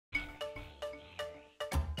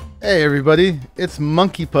Hey everybody, it's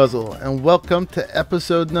Monkeypuzzle, and welcome to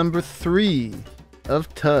episode number 3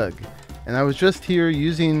 of TUG. And I was just here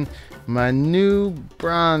using my new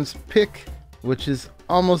bronze pick, which is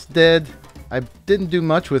almost dead. I didn't do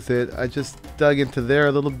much with it. I just dug into there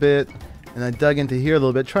a little bit, and I dug into here a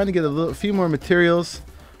little bit, trying to get a few more materials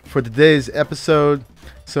for today's episode.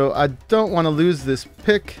 So I don't want to lose this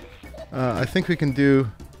pick. I think we can do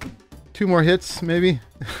 2 more hits, maybe.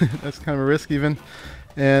 That's kind of a risk even.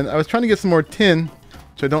 And I was trying to get some more tin,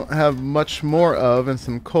 which I don't have much more of, and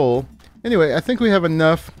some coal. Anyway, I think we have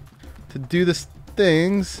enough to do the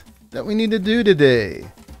things that we need to do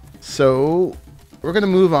today. So we're going to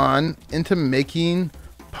move on into making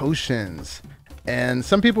potions. And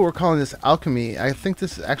some people were calling this alchemy. I think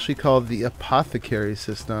this is actually called the Apothecary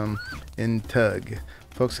system in TUG.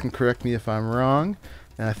 Folks can correct me if I'm wrong.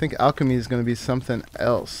 And I think alchemy is going to be something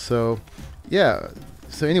else. So yeah.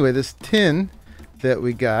 So anyway, this tin that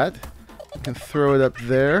we got, you can throw it up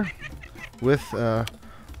there with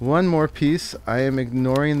one more piece. I am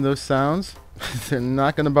ignoring those sounds. They're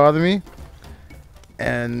not going to bother me.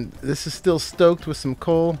 And this is still stoked with some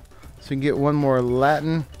coal, so you can get one more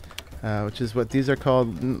Latin, which is what these are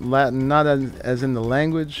called. Latin, not as in the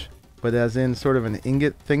language, but as in sort of an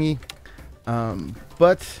ingot thingy.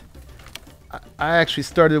 But I actually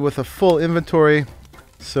started with a full inventory,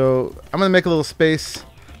 so I'm going to make a little space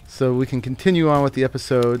so we can continue on with the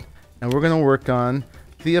episode, and we're going to work on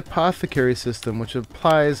the Apothecary system, which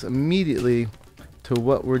applies immediately to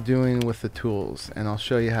what we're doing with the tools, and I'll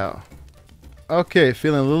show you how. Okay,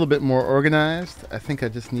 feeling a little bit more organized. I think I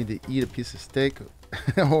just need to eat a piece of steak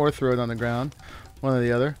or throw it on the ground, one or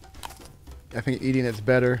the other. I think eating it's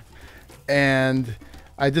better. And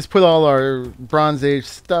I just put all our Bronze Age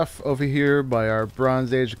stuff over here by our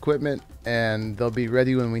Bronze Age equipment, and they'll be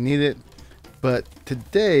ready when we need it. But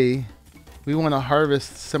today, we want to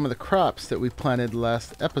harvest some of the crops that we planted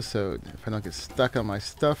last episode. If I don't get stuck on my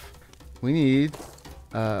stuff, we need,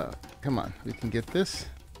 come on, we can get this.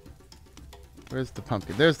 Where's the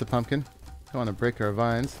pumpkin? There's the pumpkin. Don't want to break our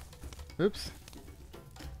vines. Oops.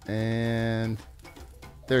 And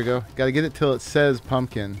there we go. Got to get it till it says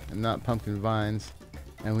pumpkin and not pumpkin vines.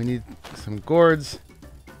 And we need some gourds.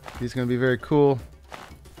 These are going to be very cool.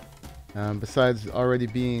 Besides already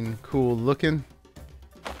being cool looking.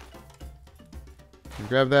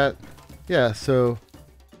 Grab that. Yeah, so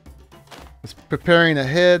it's preparing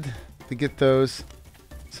ahead to get those.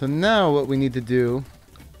 So now what we need to do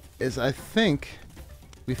is, I think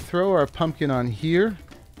we throw our pumpkin on here.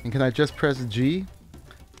 And can I just press G?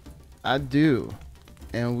 I do.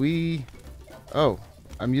 And we... Oh,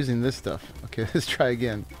 I'm using this stuff. Okay, let's try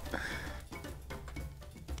again.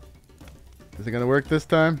 Is it going to work this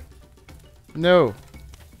time? No.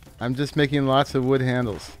 I'm just making lots of wood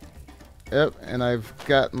handles. Yep, and I've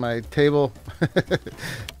got my table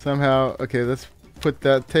somehow. Okay, let's put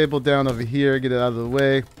that table down over here, get it out of the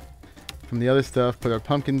way from the other stuff. Put our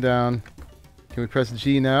pumpkin down. Can we press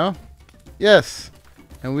G now? Yes!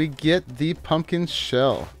 And we get the pumpkin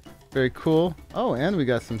shell. Very cool. Oh, and we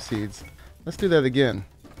got some seeds. Let's do that again.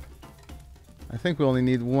 I think we only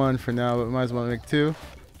need 1 for now, but we might as well make 2.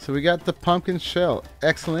 So we got the pumpkin shell.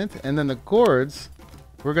 Excellent. And then the gourds,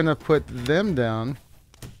 we're going to put them down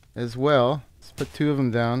as well. Let's put 2 of them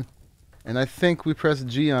down. And I think we press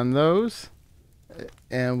G on those.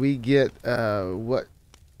 And we get what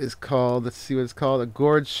is called, let's see what it's called, a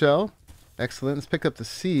gourd shell. Excellent. Let's pick up the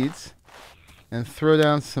seeds and throw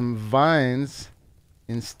down some vines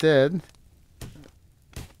instead.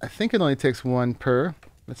 I think it only takes 1 per.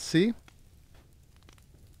 Let's see.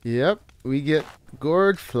 Yep, we get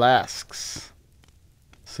gourd flasks.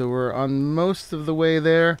 So we're on most of the way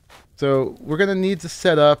there. So we're going to need to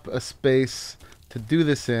set up a space to do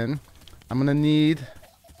this in. I'm going to need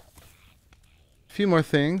a few more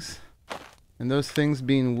things. And those things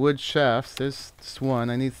being wood shafts. There's just 1.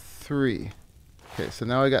 I need 3. Okay, so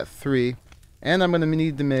now I got 3. And I'm going to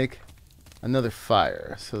need to make another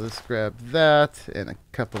fire. So let's grab that and a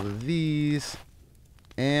couple of these.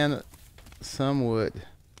 And some wood.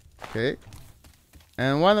 Okay.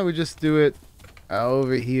 And why don't we just do it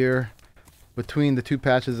over here between the 2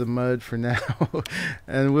 patches of mud for now.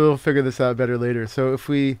 And we'll figure this out better later. So if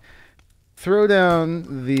we throw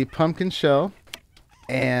down the pumpkin shell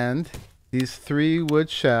and these 3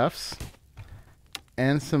 wood shafts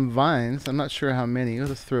and some vines, I'm not sure how many,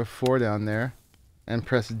 let's throw 4 down there and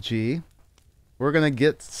press G, we're going to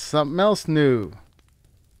get something else new.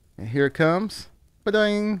 And here it comes.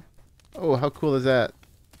 Ba-ding! Oh, how cool is that?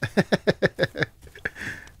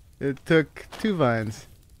 It took 2 vines.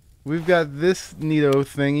 We've got this neato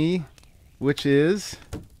thingy, which is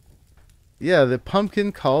Yeah, the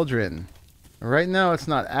pumpkin cauldron. Right now it's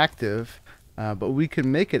not active, but we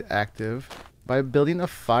can make it active by building a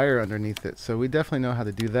fire underneath it. So we definitely know how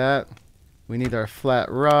to do that. We need our flat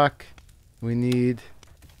rock. We need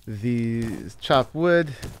the chopped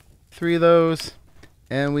wood, 3 of those.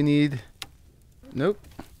 And we need, nope,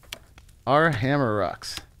 our hammer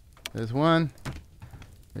rocks. There's 1,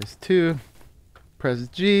 there's 2, press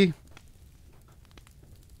G.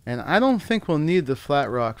 And I don't think we'll need the flat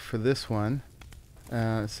rock for this one.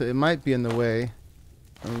 So it might be in the way.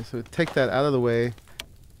 So take that out of the way,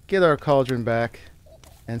 get our cauldron back,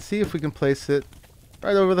 and see if we can place it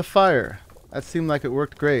right over the fire. That seemed like it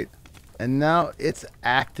worked great. And now it's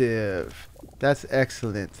active. That's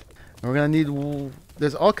excellent. And we're going to need,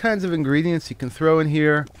 there's all kinds of ingredients you can throw in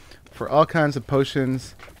here for all kinds of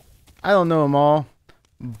potions. I don't know them all,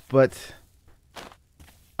 but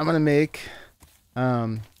I'm going to make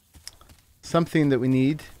something that we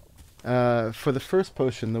need for the first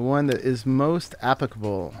potion, the one that is most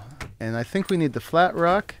applicable. And I think we need the flat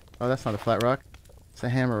rock. Oh, that's not a flat rock. It's a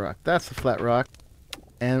hammer rock. That's the flat rock.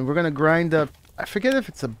 And we're going to grind up, I forget if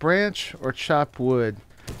it's a branch or chopped wood.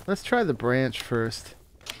 Let's try the branch first.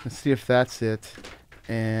 Let's see if that's it.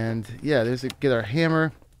 And yeah, there's get our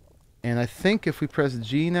hammer. And I think if we press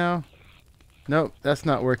G now, nope, that's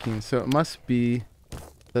not working. So it must be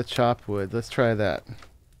the chopped wood. Let's try that.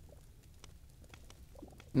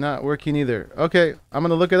 Not working either. Okay, I'm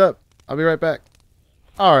gonna look it up. I'll be right back.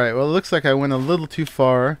 Alright, well it looks like I went a little too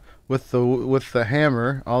far with the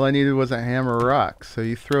hammer. All I needed was a hammer rock. So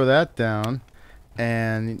you throw that down,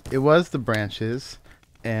 and it was the branches,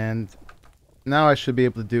 and now I should be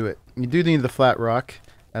able to do it. You do need the flat rock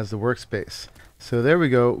as the workspace. So there we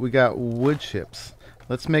go, we got wood chips.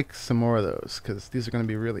 Let's make some more of those, because these are going to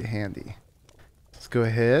be really handy. Let's go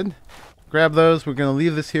ahead, grab those. We're going to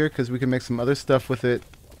leave this here because we can make some other stuff with it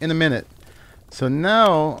in a minute. So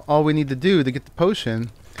now all we need to do to get the potion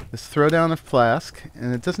is throw down a flask,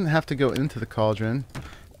 and it doesn't have to go into the cauldron.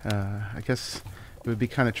 I guess it would be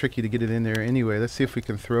kind of tricky to get it in there anyway. Let's see if we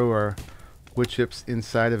can throw our wood chips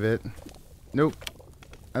inside of it. Nope.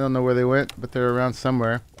 I don't know where they went, but they're around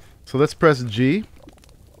somewhere. So let's press G,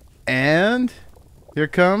 and here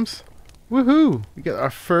it comes. Woohoo! We got our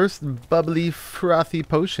first bubbly, frothy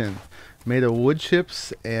potion made of wood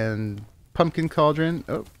chips and pumpkin cauldron.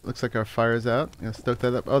 Oh, looks like our fire's out. Gonna stoke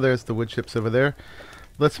that up. Oh, there's the wood chips over there.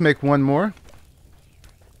 Let's make one more.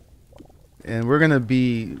 And we're gonna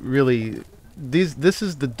be really, this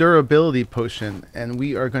is the durability potion, and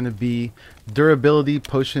we are gonna be durability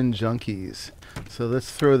potion junkies. So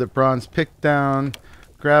let's throw the bronze pick down,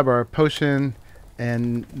 grab our potion,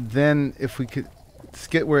 and then if we could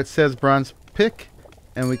get where it says bronze pick,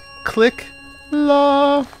 and we click,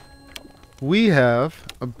 la, we have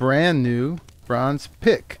a brand new bronze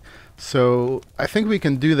pick. So I think we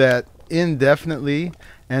can do that indefinitely,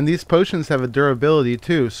 and these potions have a durability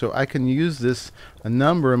too, so I can use this a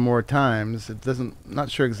number of more times. It doesn't, not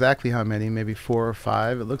sure exactly how many, maybe 4 or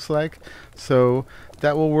 5 it looks like. So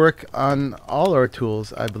that will work on all our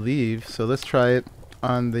tools, I believe. So let's try it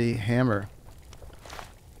on the hammer.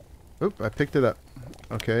 Oop, I picked it up.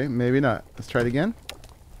 Okay, maybe not. Let's try it again.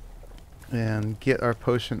 And get our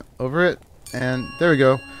potion over it. And there we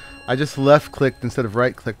go. I just left clicked instead of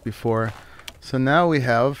right clicked before. So now we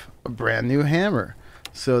have a brand new hammer.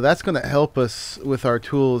 So that's going to help us with our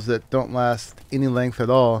tools that don't last any length at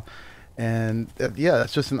all. And yeah,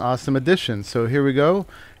 that's just an awesome addition. So here we go.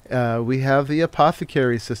 We have the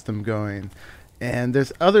Apothecary system going. And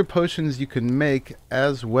there's other potions you can make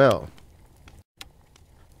as well.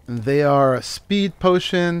 They are a speed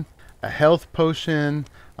potion, a health potion,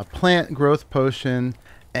 a plant growth potion,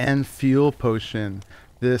 and fuel potion.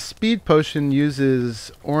 The speed potion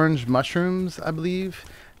uses orange mushrooms, I believe.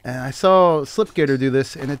 And I saw Slipgator do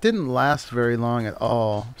this, and it didn't last very long at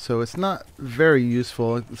all. So it's not very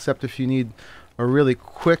useful, except if you need a really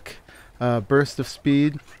quick burst of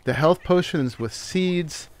speed. The health potion is with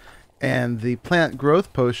seeds, and the plant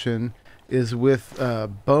growth potion is with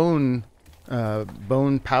bone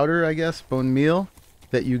powder, I guess, bone meal,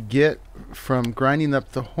 that you get from grinding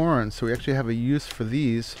up the horn. So we actually have a use for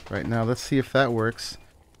these right now. Let's see if that works.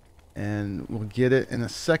 And we'll get it in a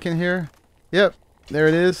second here. Yep. There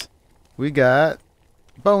it is. We got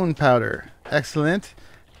bone powder. Excellent.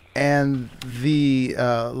 And the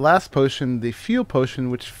last potion, the fuel potion,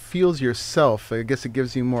 which fuels yourself, I guess it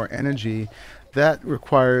gives you more energy, that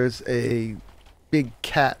requires a big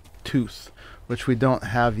cat tooth, which we don't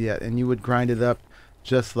have yet. And you would grind it up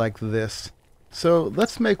just like this. So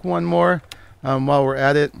let's make one more while we're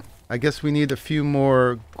at it. I guess we need a few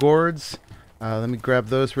more gourds. Let me grab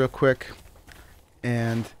those real quick.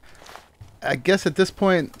 And I guess at this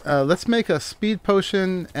point, let's make a speed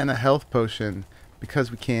potion and a health potion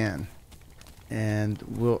because we can. And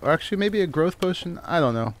we'll actually maybe a growth potion. I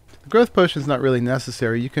don't know. The growth potion is not really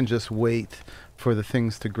necessary. You can just wait for the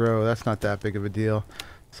things to grow. That's not that big of a deal.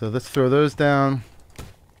 So let's throw those down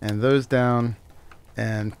and those down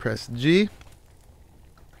and press G.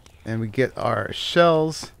 And we get our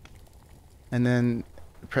shells. And then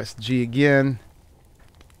press G again.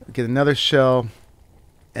 Get another shell.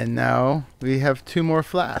 And now we have 2 more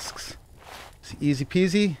flasks. It's easy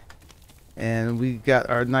peasy. And we got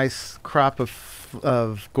our nice crop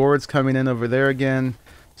of gourds coming in over there again.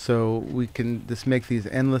 So we can just make these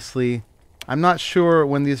endlessly. I'm not sure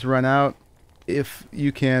when these run out if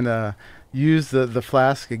you can use the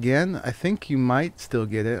flask again. I think you might still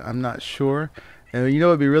get it. I'm not sure. And you know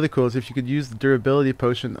what would be really cool is if you could use the durability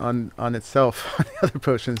potion on itself on the other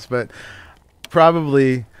potions. But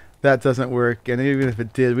probably that doesn't work. And even if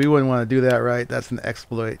it did, we wouldn't want to do that, right? That's an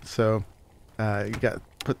exploit. So you got to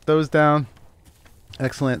put those down.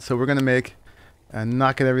 Excellent. So we're going to make,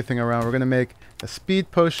 knocking everything around, we're going to make a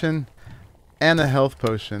speed potion and a health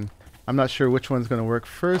potion. I'm not sure which one's going to work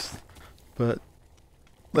first, but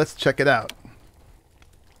let's check it out.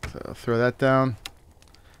 So throw that down.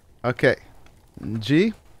 Okay.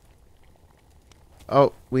 G.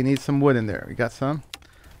 Oh, we need some wood in there. We got some.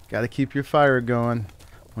 Got to keep your fire going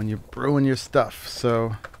when you're brewing your stuff.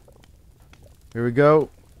 So here we go.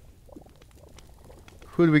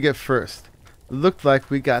 Who do we get first? Looked like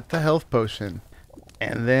we got the health potion.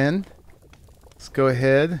 And then let's go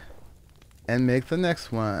ahead and make the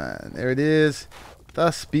next one. There it is. The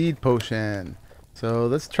speed potion. So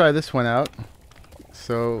let's try this one out.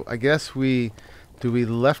 So I guess do we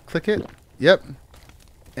left click it? Yep.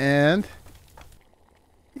 And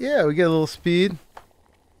yeah, we get a little speed.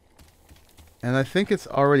 And I think it's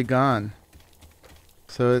already gone.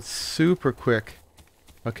 So it's super quick.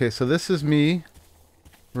 Okay, so this is me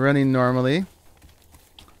running normally.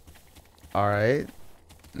 Alright.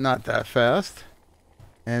 Not that fast.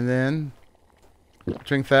 And then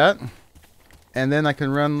drink that. And then I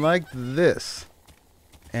can run like this.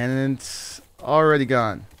 And it's already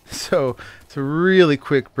gone. So it's a really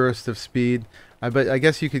quick burst of speed. I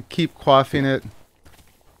guess you could keep quaffing it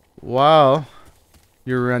while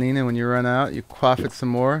you're running, and when you run out, you quaff it some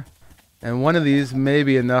more. And one of these may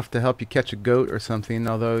be enough to help you catch a goat or something,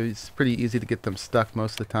 although it's pretty easy to get them stuck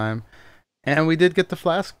most of the time. And we did get the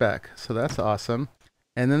flask back, so that's awesome.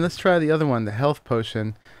 And then let's try the other one, the health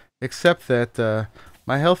potion, except that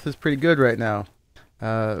my health is pretty good right now.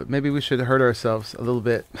 Maybe we should hurt ourselves a little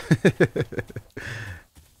bit.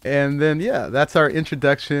 And then, yeah, that's our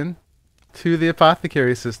introduction to the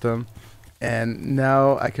Apothecary system. And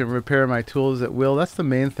now I can repair my tools at will. That's the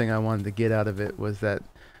main thing I wanted to get out of it, was that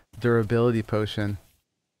durability potion.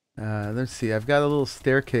 Let's see, I've got a little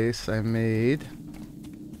staircase I made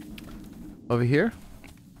over here.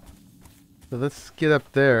 So let's get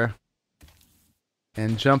up there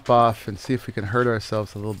and jump off and see if we can hurt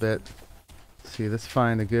ourselves a little bit. Let's see, let's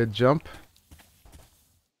find a good jump.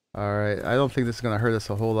 Alright, I don't think this is going to hurt us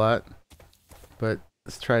a whole lot, but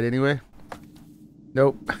let's try it anyway.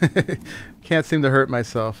 Nope. Can't seem to hurt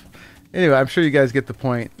myself. Anyway, I'm sure you guys get the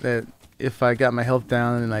point that if I got my health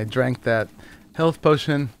down and I drank that health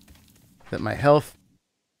potion, that my health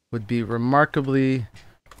would be remarkably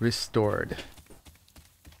restored.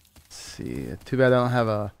 Let's see. Too bad I don't have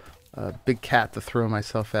a big cat to throw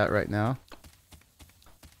myself at right now.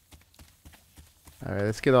 Alright,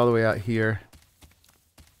 let's get all the way out here.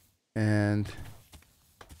 And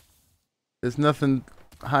there's nothing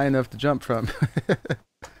high enough to jump from.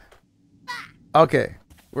 Okay,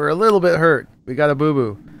 we're a little bit hurt. We got a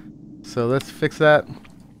boo-boo. So let's fix that.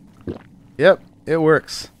 Yep, it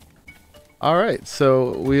works. Alright,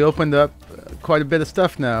 so we opened up quite a bit of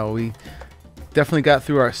stuff now. We definitely got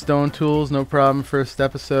through our stone tools, no problem. First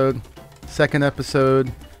episode. Second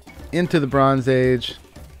episode, into the Bronze Age.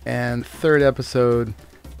 And third episode,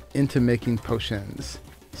 into making potions.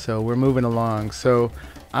 So we're moving along. So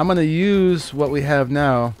I'm going to use what we have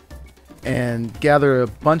now and gather a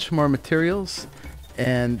bunch more materials.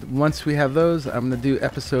 And once we have those, I'm going to do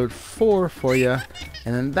episode 4 for you.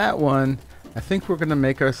 And in that one, I think we're going to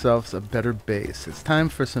make ourselves a better base. It's time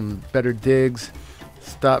for some better digs.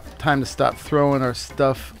 Time to stop throwing our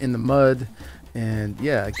stuff in the mud. And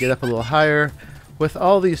yeah, get up a little higher. With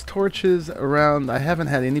all these torches around, I haven't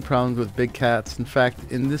had any problems with big cats. In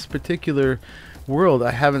fact, in this particular world,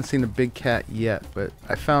 I haven't seen a big cat yet. But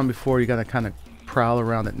I found before you got to kind of prowl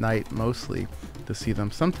around at night mostly to see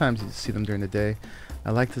them. Sometimes you see them during the day.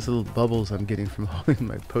 I like these little bubbles I'm getting from holding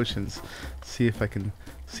my potions. See if I can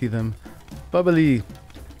see them. Bubbly.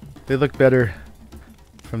 They look better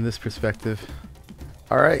from this perspective.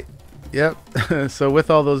 Alright, yep. So with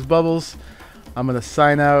all those bubbles, I'm going to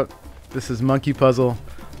sign out. This is Monkeypuzzle.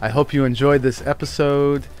 I hope you enjoyed this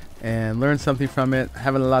episode and learned something from it.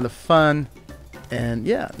 Having a lot of fun. And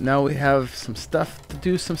yeah, now we have some stuff to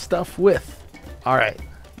do some stuff with. Alright,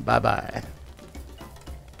 bye-bye.